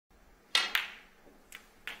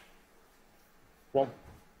1.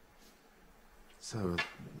 So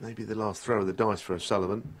maybe the last throw of the dice for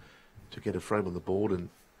O'Sullivan to get a frame on the board and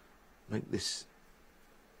make this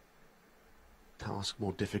task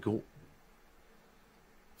more difficult.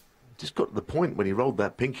 Just got to the point when he rolled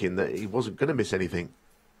that pink in that he wasn't going to miss anything.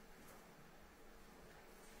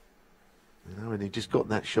 You know, and he just got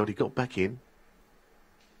that shot, he got back in.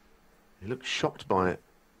 He looked shocked by it.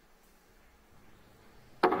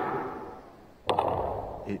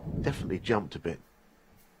 It definitely jumped a bit.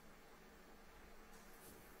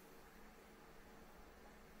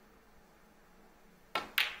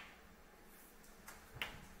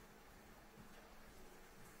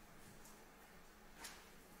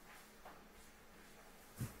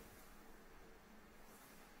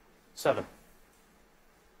 Seven.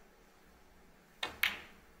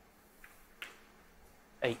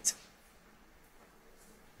 Eight.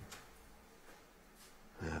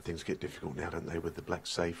 Things get difficult now, don't they, with the black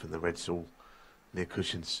safe and the reds all near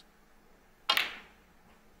cushions.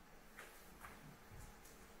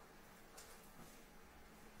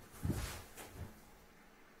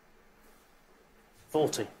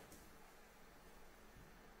 $40.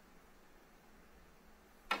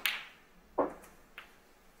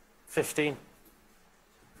 $15.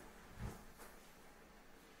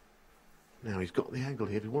 Now he's got the angle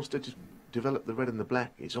here. If he wants to just develop the red and the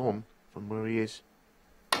black, it's on from where he is.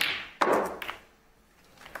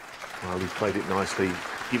 Well, he's played it nicely,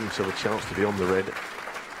 given himself a chance to be on the red.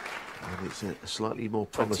 And it's a slightly more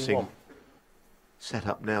promising 21.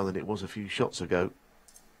 setup now than it was a few shots ago.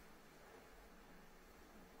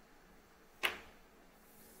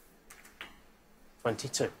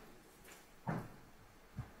 $22.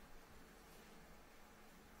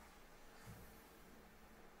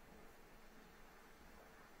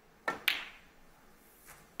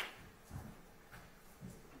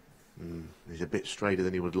 He's a bit straighter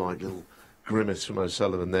than he would like. Little grimace from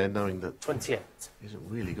O'Sullivan there, knowing that 28. he hasn't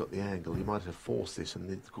really got the angle. He might have forced this,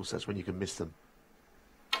 and of course that's when you can miss them.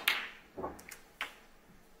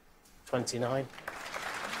 29.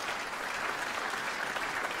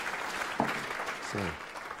 So,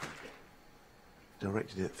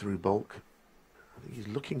 directed it through bulk. I think he's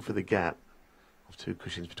looking for the gap of two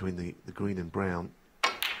cushions between the green and brown.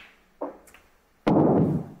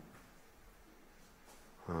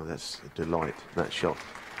 Oh, that's a delight, that shot.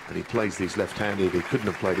 And he plays these left-handed. He couldn't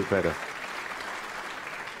have played it better.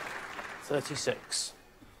 36.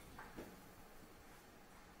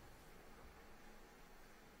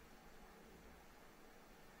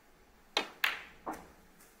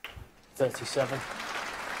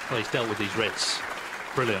 $37. Well, he's dealt with these reds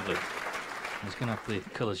brilliantly. He's going to have the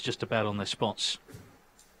colours just about on their spots.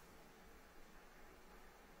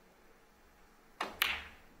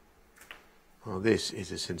 Oh, this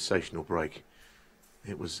is a sensational break.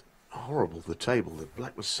 It was horrible, the table. The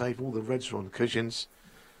black was safe, all the reds were on cushions.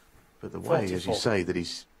 But the way, 44. as you say, that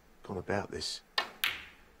he's gone about this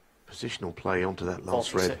positional play onto that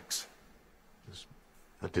last 46. red was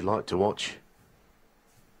a delight to watch.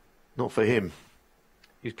 Not for him.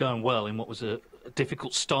 He was going well in what was a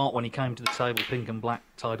difficult start when he came to the table. Pink and black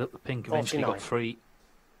tied up the pink, eventually 49. got free.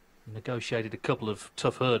 Negotiated a couple of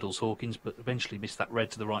tough hurdles, Hawkins, but eventually missed that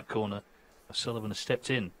red to the right corner. O'Sullivan has stepped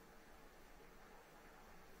in.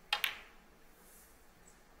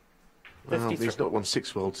 Well, he's not won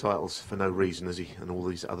 6 world titles for no reason, has he? And all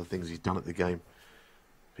these other things he's done at the game.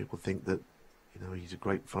 People think that, you know, he's a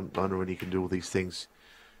great front runner and he can do all these things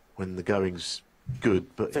when the going's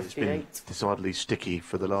good, but 58. it's been decidedly sticky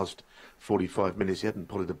for the last 45 minutes. He hadn't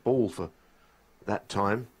potted a ball for that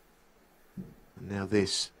time. And now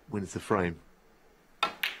this wins the frame.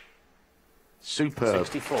 Superb.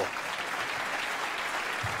 64.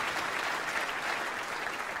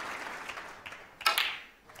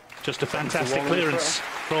 Just a fantastic clearance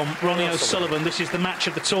from Ronnie O'Sullivan. This is the match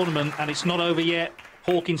of the tournament, and it's not over yet.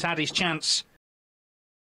 Hawkins had his chance.